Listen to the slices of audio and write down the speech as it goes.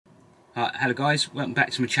Hello guys, welcome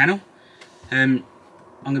back to my channel. I'm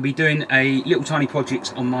going to be doing a little tiny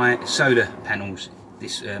project on my solar panels for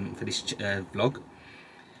this vlog.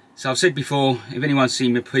 So I've said before, if anyone's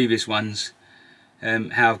seen my previous ones,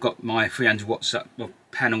 how I've got my 300 watts of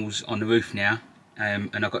panels on the roof now,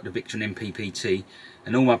 and I've got the Victron MPPT,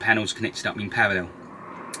 and all my panels connected up in parallel.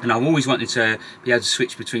 And I've always wanted to be able to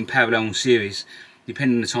switch between parallel and series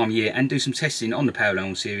depending on the time of year, and do some testing on the parallel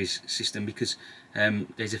and series system, because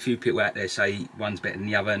there's a few people out there say one's better than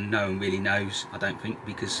the other, and no one really knows, I don't think,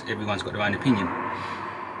 because everyone's got their own opinion.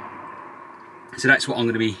 So that's what I'm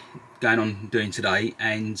going to be going on doing today.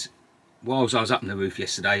 And whilst I was up on the roof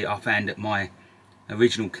yesterday, I found that my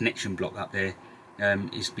original connection block up there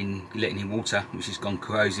has been letting in water, which has gone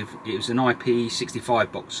corrosive. It was an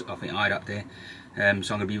IP65 box I think I had up there, so I'm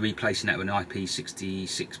going to be replacing that with an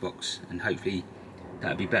IP66 box, and hopefully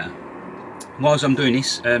that'll be better. Whilst I'm doing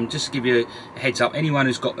this, just to give you a heads up, anyone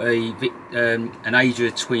who's got an Adria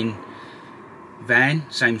twin van,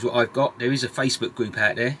 same as what I've got, there is a Facebook group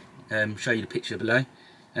out there. Show you the picture below.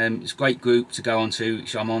 It's a great group to go onto,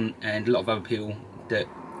 which I'm on, and a lot of other people that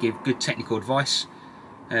give good technical advice,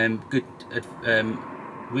 good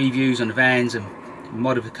reviews on the vans and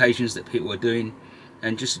modifications that people are doing,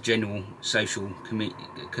 and just a general social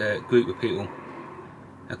group of people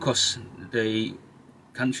across the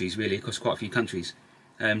countries, really, across quite a few countries.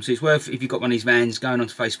 So it's worth, if you've got one of these vans, going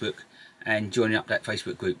onto Facebook and joining up that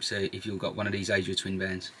Facebook group, so if you've got one of these Adria twin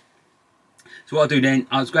vans. So what I'll do then,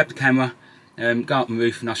 I'll just grab the camera, go up on the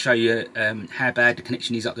roof, and I'll show you how bad the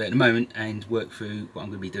connection is up there at the moment, and work through what I'm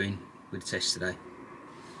going to be doing with the test today.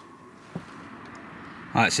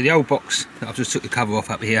 Alright, so the old box that I've just took the cover off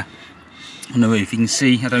up here on the roof, you can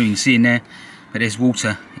see, I don't know if you can see in there, but there's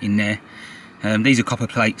water in there. These are copper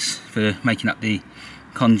plates for making up the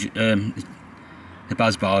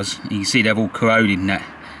buzz bars. You can see they've all corroded and that.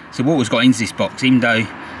 So water's got into this box, even though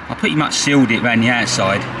I pretty much sealed it around the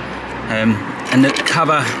outside. And the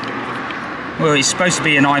cover, well, it's supposed to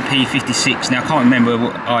be an IP56. Now I can't remember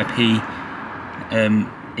what IP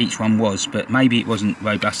each one was, but maybe it wasn't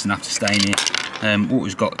robust enough to stay in it.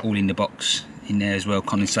 Water's got all in the box in there as well,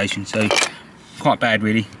 condensation. So quite bad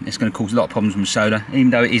really. It's going to cause a lot of problems with solar. Even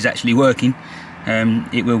though it is actually working,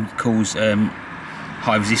 it will cause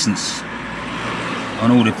high resistance on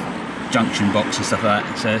all the junction box and stuff like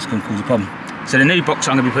that, so it's going to cause a problem. So the new box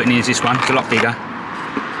I'm going to be putting in is this one. It's a lot bigger,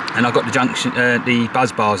 and I've got the junction, the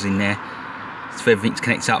buzz bars in there for everything to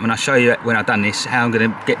connect up. And I'll show you when I've done this how I'm going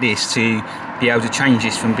to get this to be able to change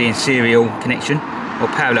this from being serial connection or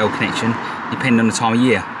parallel connection, depending on the time of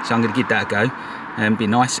year. So I'm going to give that a go and be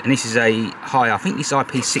nice. And this is a high, I think this is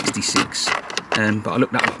IP66, but I'll look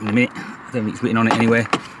that up in a minute. I don't think it's written on it anywhere.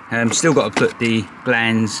 Still got to put the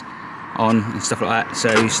glands on and stuff like that, so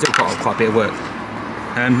still got quite a bit of work.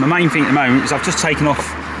 My main thing at the moment is I've just taken off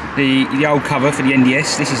the old cover for the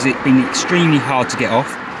NDS. This has been extremely hard to get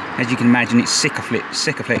off. As you can imagine, it's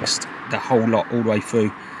Sikaflexed the whole lot all the way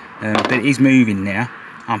through, but it is moving now.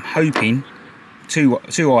 I'm hoping two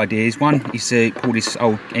ideas. One is to pull this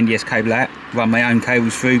old NDS cable out, run my own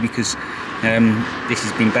cables through, because this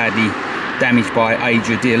has been badly damaged by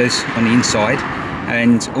Adria dealers on the inside.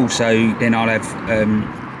 And also then I'll have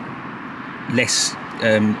less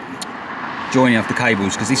joining of the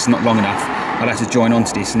cables, because this is not long enough. I'll have to join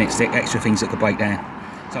onto this, and it's the extra things that could break down.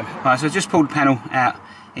 So I just pulled the panel out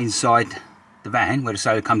inside the van where the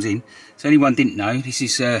solar comes in. So anyone didn't know, this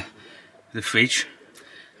is the fridge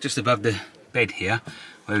just above the bed here,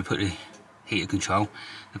 where we put the heater control.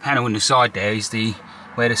 The panel on the side there is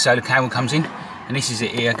where the solar cable comes in, and this is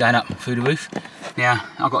it here going up through the roof. Now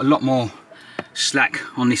I've got a lot more slack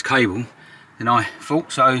on this cable than I thought,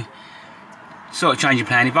 so sort of change of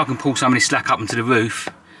plan. If I can pull some of this slack up into the roof,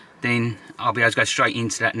 then I'll be able to go straight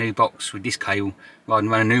into that new box with this cable rather than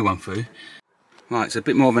run a new one through. Right, it's a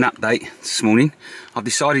bit more of an update this morning. I've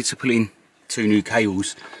decided to pull in 2 new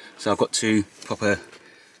cables. So I've got 2 proper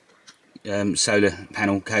solar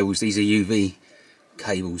panel cables. These are UV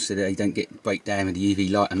cables, so they don't break down with the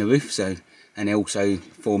UV light on the roof. So, and they're also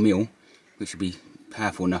 4mm, which would be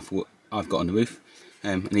powerful enough for what I've got on the roof,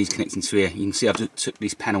 and these connecting to here. You can see I've just took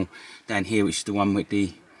this panel down here, which is the one with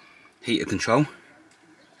the heater control,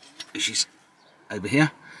 which is over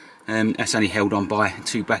here. That's only held on by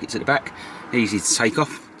 2 brackets at the back, easy to take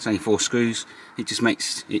off. It's only 4 screws. It just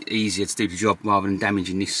makes it easier to do the job rather than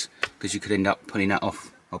damaging this, because you could end up pulling that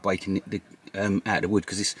off or breaking it out of the wood,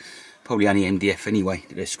 because it's probably only MDF anyway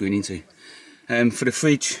that they're screwing into. For the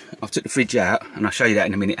fridge, I've took the fridge out, and I'll show you that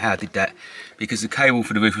in a minute how I did that, because the cable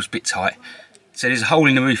for the roof was a bit tight. So there's a hole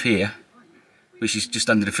in the roof here, which is just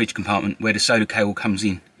under the fridge compartment where the solar cable comes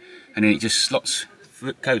in, and then it just slots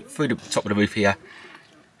go through the top of the roof here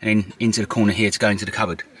and into the corner here to go into the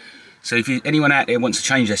cupboard. So if anyone out there wants to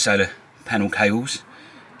change their solar panel cables,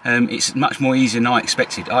 it's much more easier than I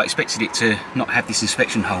expected. I expected it to not have this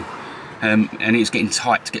inspection hole, and it was getting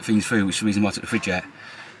tight to get things through, which is the reason why I took the fridge out.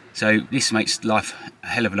 So this makes life a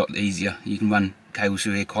hell of a lot easier. You can run cables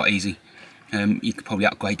through here quite easy. You could probably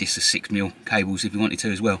upgrade this to 6mm cables if you wanted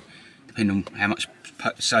to as well, depending on how much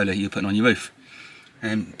solar you're putting on your roof.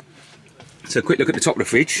 So a quick look at the top of the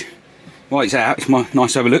fridge. While it's out, it's my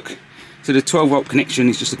nice overlook. So the 12-volt connection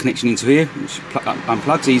is just a connection into here, which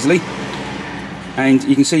unplugs easily. And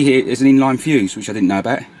you can see here there's an inline fuse, which I didn't know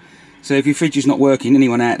about. So if your fridge is not working,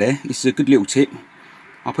 anyone out there, this is a good little tip.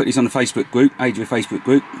 I'll put this on the Facebook group, Adria Facebook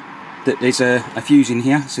group, that there's a fuse in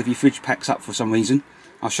here. So if your fridge packs up for some reason,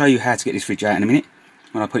 I'll show you how to get this fridge out in a minute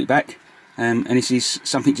when I put it back. And this is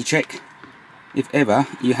something to check if ever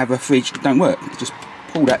you have a fridge that don't work. Just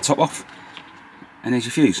pull that top off and there's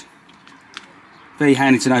your fuse. Very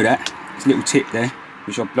handy to know that. It's a little tip there,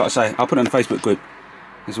 which like I say, I'll put it on the Facebook group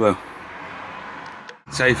as well.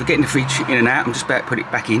 So for getting the fridge in and out, I'm just about to put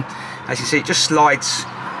it back in. As you see, it just slides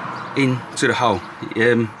into the hole.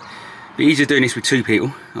 It'd be easier doing this with two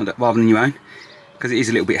people rather than your own, because it is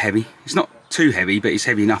a little bit heavy. It's not too heavy, but it's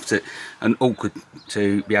heavy enough and awkward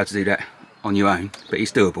to be able to do that on your own, but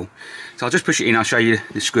it's doable. So I'll just push it in. I'll show you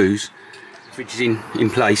the screws. The fridge is in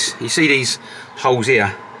place. You see these holes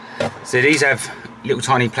here? So these have little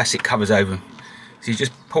tiny plastic covers over them. So you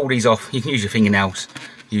just pull these off. You can use your fingernails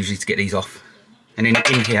usually to get these off. And then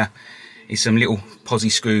in here is some little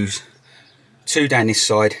posi screws, 2 down this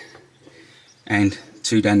side and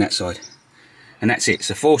 2 down that side. And that's it.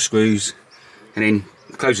 So 4 screws, and then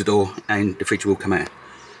close the door and the fridge will come out.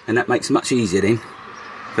 And that makes it much easier then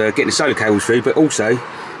for getting the solar cables through, but also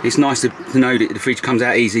it's nice to know that the fridge comes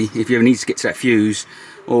out easy if you ever need to get to that fuse,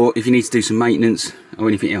 or if you need to do some maintenance or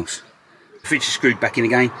anything else. The fridge is screwed back in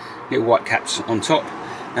again, little white caps on top.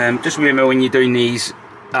 Just remember when you're doing these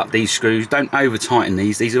screws, don't over tighten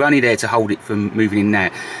these. These are only there to hold it from moving in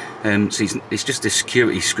and out. So it's just the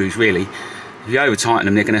security screws really. If you over tighten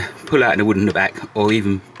them, they're going to pull out the wood in the back, or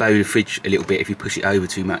even bow the fridge a little bit if you push it over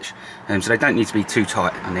too much. So they don't need to be too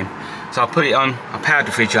tight on them. So I'll put it on, I powered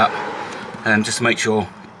the fridge up just to make sure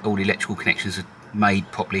all the electrical connections are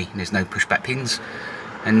made properly and there's no pushback pins.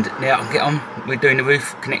 And now I can get on with doing the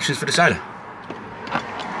roof connections for the solar.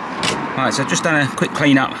 Right, so I've just done a quick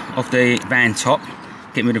clean up of the van top,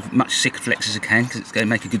 getting rid of as much Sikaflex as I can because it's going to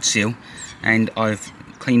make a good seal. And I've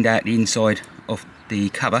cleaned out the inside of the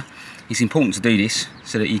cover. It's important to do this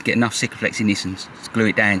so that you get enough Sikaflex in this and glue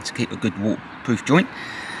it down to keep a good waterproof joint.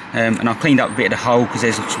 And I've cleaned up a bit of the hole because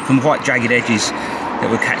there's some quite jagged edges that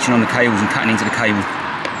were catching on the cables and cutting into the cable.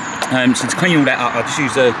 So to clean all that up, I just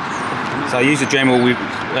use I use a Dremel with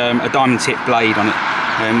a diamond tip blade on it,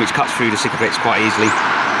 which cuts through the Sikaflex quite easily,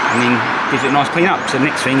 and then gives it a nice clean up. So the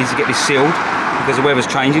next thing is to get this sealed because the weather's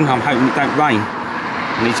changing. I'm hoping it don't rain.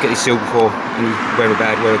 I need to get this sealed before any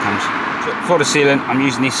bad weather comes. So for the sealant, I'm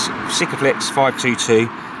using this Sikaflex 522.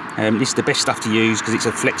 This is the best stuff to use because it's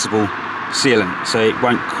a flexible sealant, so it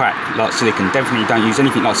won't crack like silicone. Definitely don't use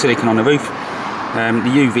anything like silicone on the roof. The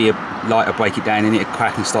UV light will break it down and it'll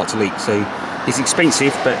crack and start to leak. So it's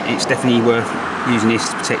expensive, but it's definitely worth using this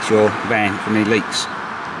to protect your van from any leaks.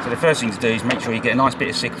 So the first thing to do is make sure you get a nice bit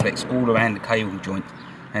of Sikaflex all around the cable joint,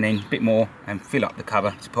 and then a bit more and fill up the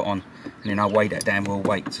cover to put on, and then I'll weigh that down. We'll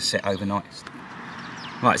wait to set overnight.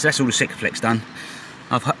 Right, so that's all the Sikaflex done.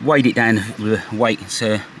 I've weighed it down with a weight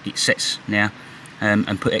so it sets now,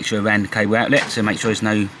 and put extra around the cable outlet so make sure there's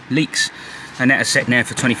no leaks, and that is set now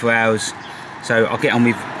for 24 hours. So I'll get on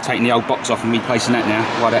with taking the old box off and replacing that now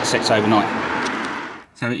while that sets overnight.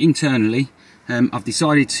 So internally, I've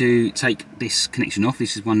decided to take this connection off.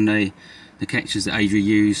 This is one of the connections that Adria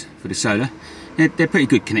use for the solar. They're pretty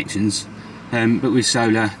good connections, but with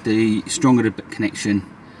solar, the stronger the connection,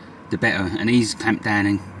 the better, and these clamp down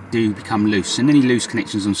and do become loose. And any loose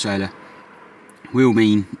connections on solar will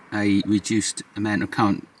mean a reduced amount of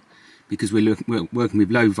current because we're working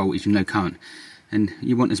with low voltage and low current, and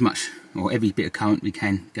you want as much or every bit of current we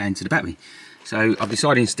can go into the battery. So I've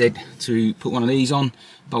decided instead to put one of these on,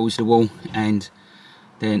 bolted to the wall, and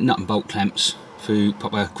they're nut and bolt clamps through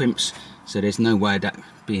proper crimps, so there's no way of that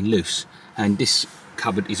being loose. And this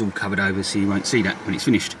cupboard is all covered over, so you won't see that when it's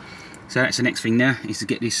finished. So that's the next thing now, is to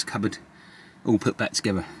get this cupboard all put back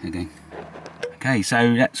together again. Okay,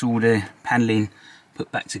 so that's all the panelling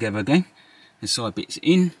put back together again. The side bits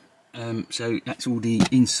in, so that's all the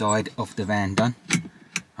inside of the van done.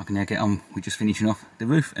 I can now get on with just finishing off the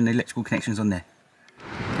roof and the electrical connections on there.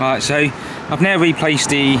 Right, so I've now replaced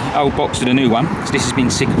the old box to the new one. So this has been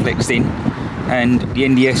Sikaflexed in, and the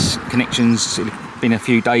NDS connections, it's been a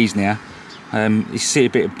few days now. You see a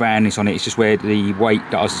bit of brownness on it. It's just where the weight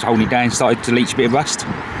that I was holding it down started to leach a bit of rust.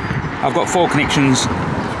 I've got 4 connections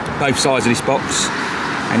both sides of this box,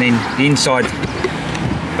 and then the inside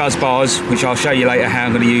buzz bars, which I'll show you later how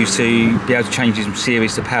I'm going to use to be able to change this from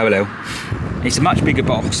series to parallel. It's a much bigger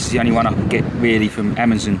box. It's the only one I can get really from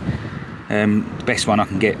Amazon. The best one I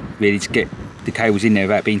can get really to get the cables in there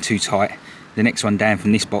without being too tight. The next one down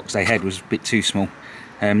from this box they had was a bit too small.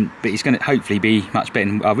 But it's going to hopefully be much better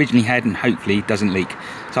than I originally had, and hopefully it doesn't leak.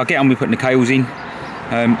 So I'll get on with putting the cables in,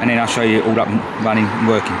 and then I'll show you it all up and running and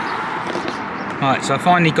working. Alright, so I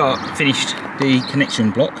finally got finished the connection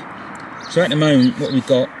block. So at the moment what we've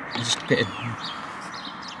got is just a bit of,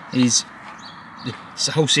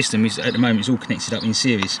 the whole system is at the moment is all connected up in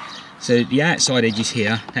series. So the outside edges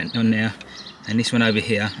here, that one there, and this one over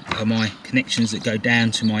here are my connections that go down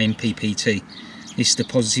to my MPPT. This is the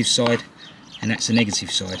positive side, and that's the negative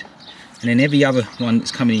side. And then every other one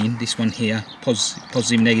that's coming in, this one here,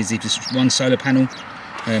 positive, negative, this one solar panel.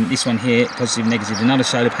 This one here, positive, negative, another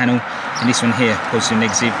solar panel, and this one here, positive,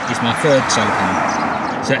 negative, is my 3rd solar panel.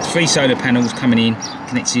 So that's 3 solar panels coming in,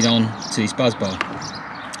 connected on to this buzz bar.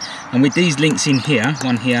 And with these links in here,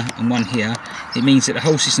 one here and one here, it means that the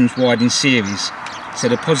whole system's wired in series. So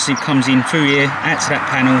the positive comes in through here, out to that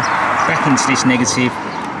panel, back into this negative,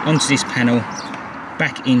 onto this panel,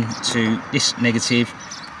 back into this negative,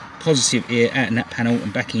 positive here, out in that panel,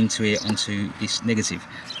 and back into here onto this negative.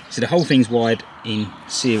 So the whole thing's wired in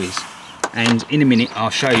series, and in a minute I'll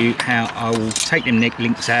show you how I will take them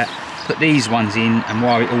links out, put these ones in and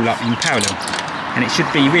wire it all up in parallel. And it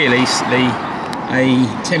should be realistically a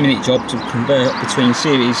 10-minute job to convert between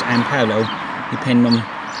series and parallel depending on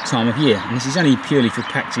time of year. And this is only purely for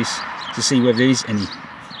practice to see whether there is any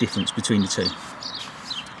difference between the two.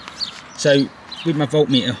 So with my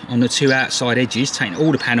voltmeter on the 2 outside edges, taking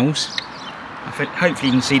all the panels, hopefully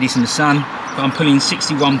you can see this in the sun, but I'm pulling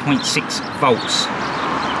 61.6 volts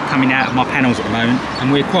coming out of my panels at the moment,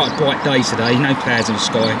 and we're quite a bright day today, no clouds in the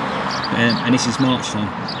sky, and this is March time.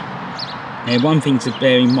 And one thing to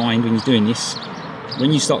bear in mind when you're doing this,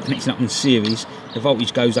 when you start connecting up in series, the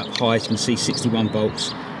voltage goes up high. As you can see, 61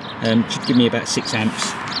 volts, should give me about 6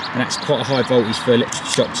 amps, and that's quite a high voltage for electric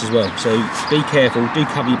shocks as well. So be careful, do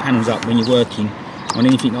cover your panels up when you're working on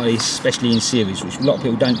anything like this, especially in series, which a lot of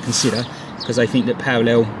people don't consider because they think that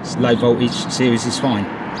parallel, low voltage, series is fine.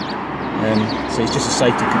 So it's just a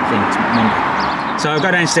safety thing to remember. So I'll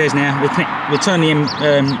go downstairs now, we'll turn the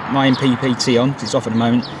my MPPT on, because it's off at the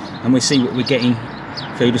moment, and we'll see what we're getting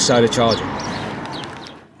through the solar charger.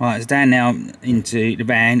 Right, it's down now into the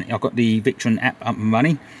van. I've got the Victron app up and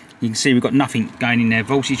running. You can see we've got nothing going in there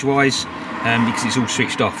voltage wise, because it's all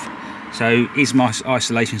switched off. So here's my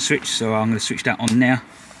isolation switch, so I'm going to switch that on now.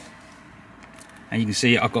 And you can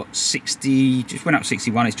see I've got 60, just went up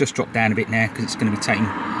 61, it's just dropped down a bit now because it's going to be taking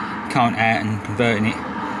current out and converting it.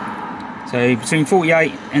 So between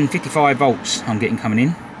 48 and 55 volts I'm getting coming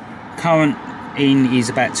in. Current in is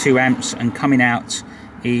about 2 amps and coming out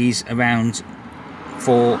is around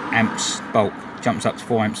 4 amps bulk. Jumps up to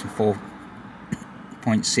 4 amps and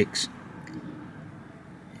 4.6.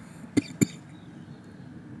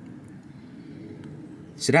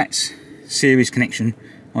 So that's series connection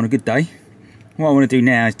on a good day. What I want to do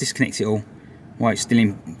now is disconnect it all while it's still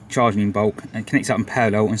in charging in bulk and connect it up in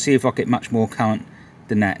parallel and see if I get much more current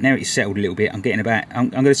than that. Now it's settled a little bit, I'm getting about, I'm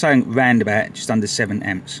going to say round about just under 7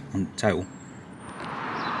 amps on total.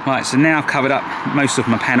 Right, so now I've covered up most of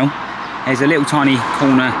my panel. There's a little tiny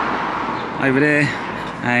corner over there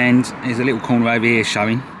and there's a little corner over here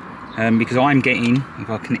showing, because I'm getting, if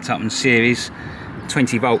I connect up in series,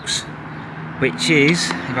 20 volts, which is,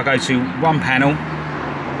 if I go to one panel,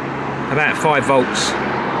 about 5 volts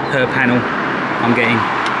per panel I'm getting,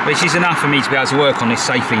 which is enough for me to be able to work on this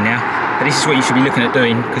safely now. But this is what you should be looking at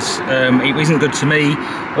doing, because it isn't good to me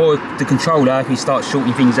or the controller if he starts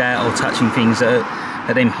shorting things out or touching things at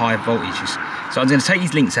them high voltages. So I'm going to take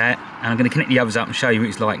these links out and I'm going to connect the others up and show you what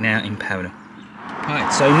it's like now in parallel.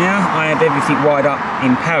 Right, so now I have everything wired up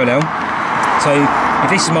in parallel. So if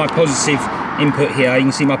this is my positive input here, you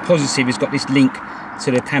can see my positive has got this link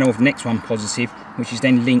to the panel of the next one positive, which is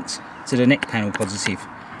then linked to the next panel positive,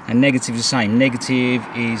 and negative is the same. Negative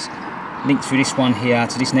is linked through this one here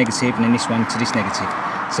to this negative, and then this one to this negative.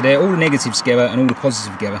 So they're all the negatives together and all the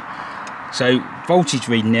positives together. So voltage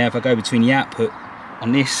reading now, if I go between the output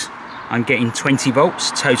on this, I'm getting 20 volts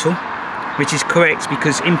total, which is correct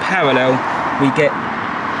because in parallel we get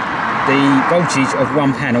the voltage of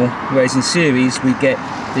one panel, whereas in series we get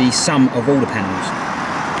the sum of all the panels.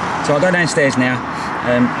 So I'll go downstairs now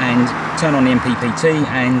and turn on the MPPT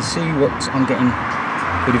and see what I'm getting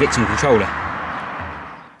with the Victron controller.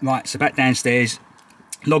 Right, so back downstairs,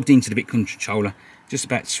 logged into the Victron controller, just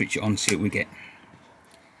about to switch it on, see what we get.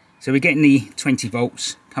 So we're getting the 20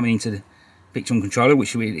 volts coming into the Victron controller,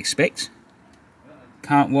 which we'd expect.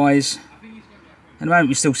 Current wise, at the moment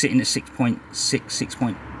we're still sitting at 6.6,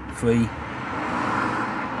 6.3.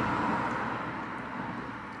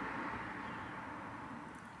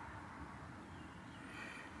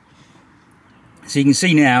 So you can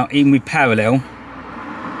see now, even with parallel,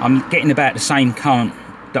 I'm getting about the same current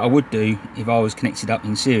that I would do if I was connected up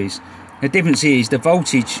in series. The difference is the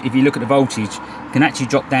voltage, if you look at the voltage, can actually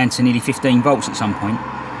drop down to nearly 15 volts at some point.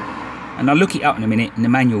 And I'll look it up in a minute in the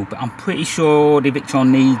manual, but I'm pretty sure the Victron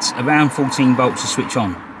needs around 14 volts to switch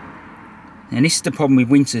on. And this is the problem with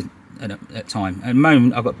winter at that time. At the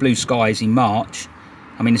moment I've got blue skies in March.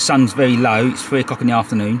 I mean the sun's very low, it's 3 o'clock in the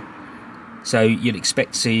afternoon. So you'd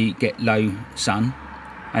expect to get low sun,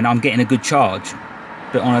 and I'm getting a good charge.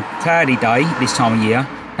 But on a cloudy day this time of year,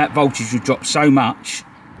 that voltage would drop so much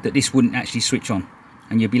that this wouldn't actually switch on,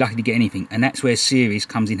 and you'd be lucky to get anything. And that's where series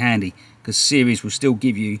comes in handy, because series will still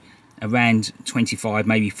give you around 25,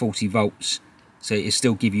 maybe 40 volts, so it'll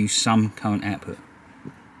still give you some current output.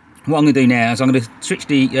 What I'm going to do now is I'm going to switch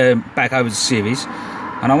the back over to series,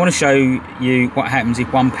 and I want to show you what happens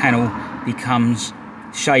if one panel becomes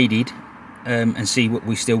shaded, and see what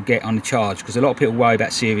we still get on the charge, because a lot of people worry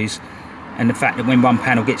about series and the fact that when one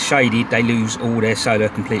panel gets shaded they lose all their solar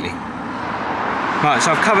completely. Right,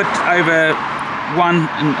 so I've covered over one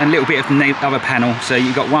and a little bit of the other panel, so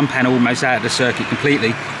you've got one panel almost out of the circuit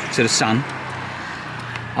completely to the sun.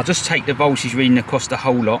 I'll just take the voltage reading across the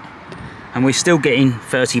whole lot, and we're still getting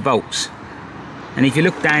 30 volts. And if you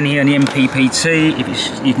look down here on the MPPT,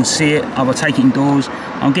 if you can see it, I will take it indoors,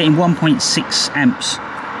 I'm getting 1.6 amps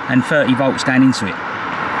and 30 volts down into it.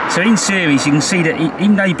 So in series you can see that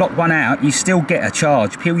even though you block one out, you still get a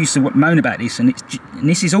charge. People used to moan about this, and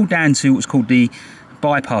this is all down to what's called the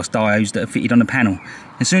bypass diodes that are fitted on the panel.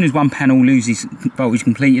 As soon as one panel loses voltage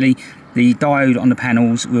completely, the diode on the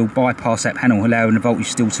panels will bypass that panel, allowing the voltage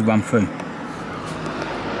still to run through.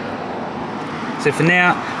 So for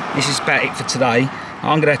now, this is about it for today. What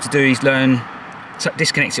I'm going to have to do is learn to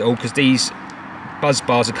disconnect it all, because these buzz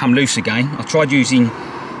bars have come loose again. I tried using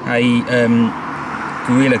a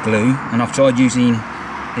Gorilla Glue, and I've tried using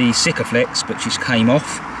the Sikaflex, but she's came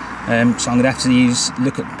off. So I'm going to have to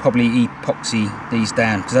look at probably epoxy these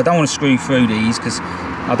down, because I don't want to screw through these, because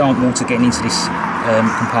I don't want water getting into this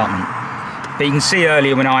compartment. But you can see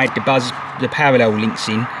earlier when I had the parallel links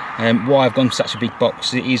in, why I've gone for such a big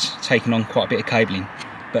box. It is taking on quite a bit of cabling,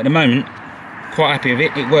 but at the moment quite happy with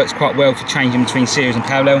it. It works quite well for changing between series and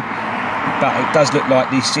parallel, but it does look like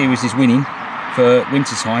this series is winning for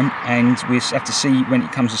winter time, and we'll have to see when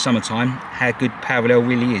it comes to summertime how good parallel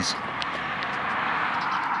really is.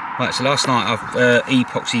 Right, so last night I've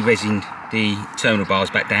epoxy resined the terminal bars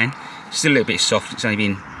back down. Still a little bit soft, it's only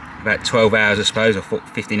been about 12 hours I suppose, I thought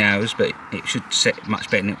 15 hours, but it should set much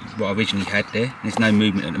better than what I originally had there. There's no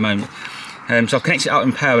movement at the moment. So I've connected it up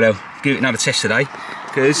in parallel, give it another test today,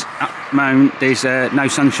 because at the moment there's no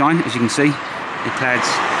sunshine, as you can see. The clouds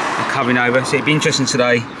are covering over, so it'd be interesting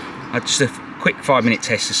today. Just a quick 5-minute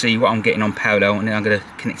test to see what I'm getting on parallel, and then I'm going to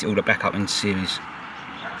connect it all back up into series.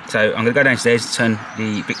 So I'm going to go downstairs and turn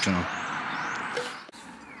the Victron on.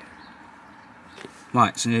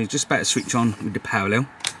 Right, so just about to switch on with the parallel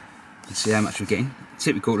and see how much we're getting.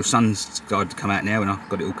 Typical, the sun's started to come out now when I've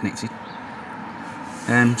got it all connected.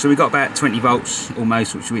 So we've got about 20 volts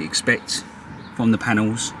almost, which we expect from the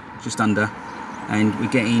panels, just under, and we're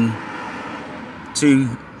getting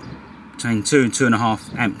between 2 and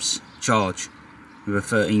 2.5 amps charge with a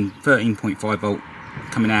 13.5 volt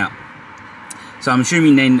coming out. So I'm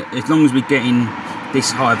assuming then, as long as we're getting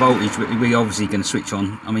this high voltage, we're obviously going to switch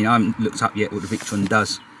on. I mean, I haven't looked up yet what the Victron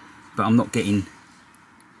does, but I'm not getting.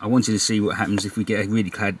 I wanted to see what happens if we get a really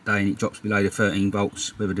cloud day and it drops below the 13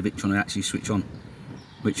 volts, whether the Victron will actually switch on,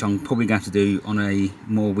 which I'm probably going to have to do on a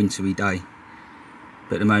more wintry day.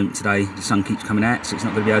 But at the moment today, the sun keeps coming out, so it's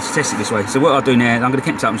not going to be able to test it this way. So what I'll do now is I'm going to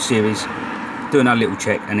keep it up in series, do another little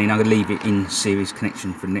check, and then I'm going to leave it in series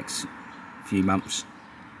connection for the next few months.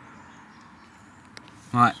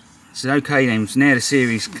 Right, so okay then, so now the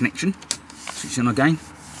series connection, switch on again.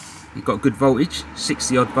 You've got good voltage,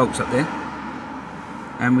 60 odd volts up there,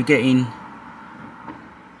 and we're getting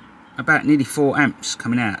about nearly 4 amps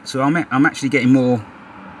coming out. So I'm actually getting more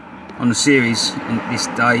on the series in this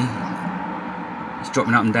day. It's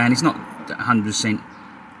dropping up and down. It's not 100%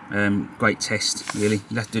 great test really.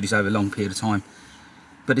 You'll have to do this over a long period of time.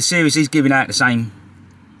 But the series is giving out the same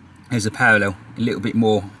as the parallel, a little bit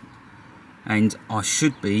more and I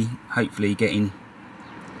should be hopefully getting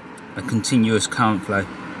a continuous current flow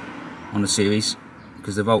on the series,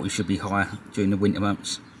 because the voltage should be higher during the winter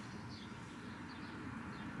months.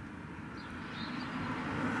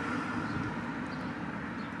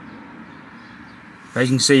 As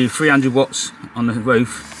you can see, 300 watts on the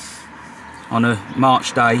roof on a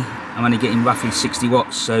March day, I'm only getting roughly 60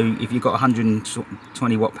 watts. So if you've got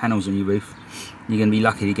 120 watt panels on your roof, you're going to be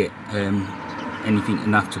lucky to get anything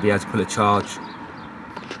enough to be able to pull a charge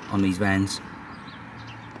on these vans.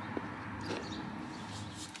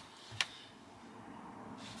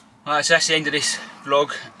 Alright, so that's the end of this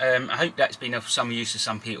vlog. I hope that's been of some use to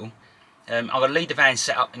some people. I'm going to leave the van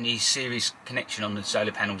set up in the series connection on the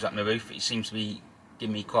solar panels up on the roof. It seems to be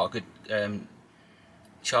giving me quite a good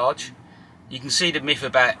charge. You can see the myth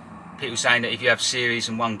about people saying that if you have series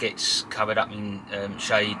and one gets covered up in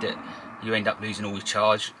shade, that you end up losing all your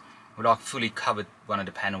charge. Well, I fully covered one of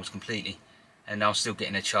the panels completely and I was still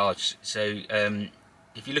getting a charge. So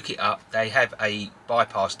if you look it up, they have a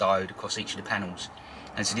bypass diode across each of the panels,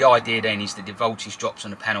 and so the idea then is that the voltage drops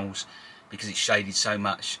on the panels because it's shaded so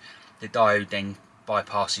much. The diode then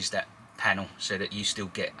bypasses that panel so that you still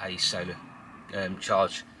get a solar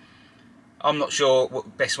charge. I'm not sure what the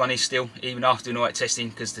best one is still, even after doing all that testing,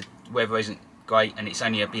 because the weather isn't great and it's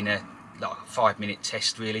only been a 5-minute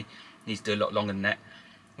test really. Needs to do a lot longer than that.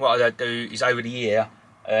 What I do is over the year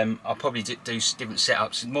I'll probably do different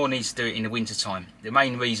setups. More needs to do it in the winter time. The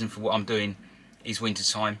main reason for what I'm doing is winter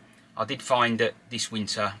time. I did find that this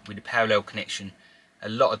winter with the parallel connection, a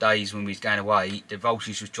lot of days when we was going away, the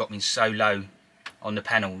voltage was dropping so low on the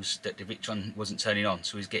panels that the Victron wasn't turning on,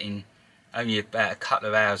 so we was getting only about a couple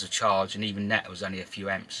of hours of charge, and even that was only a few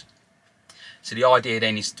amps. So the idea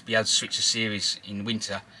then is to be able to switch the series in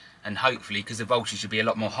winter, and hopefully, because the voltage should be a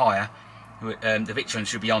lot more higher, the Victron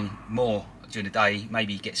should be on more during the day,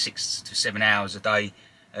 maybe get 6 to 7 hours a day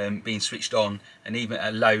being switched on, and even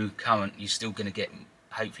at a low current you're still going to get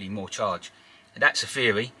hopefully more charge. And that's a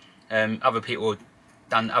theory. Other people have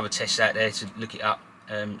done other tests out there to look it up,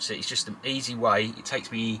 so it's just an easy way. It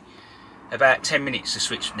takes me about 10 minutes to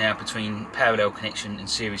switch now between parallel connection and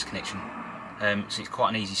series connection, so it's quite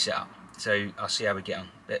an easy setup. So I'll see how we get on.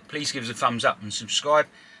 But please give us a thumbs up and subscribe.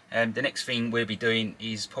 The next thing we'll be doing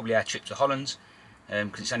is probably our trip to Holland,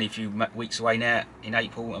 because it's only a few weeks away now in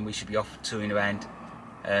April, and we should be off touring around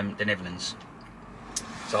the Netherlands.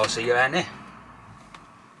 So I'll see you around there.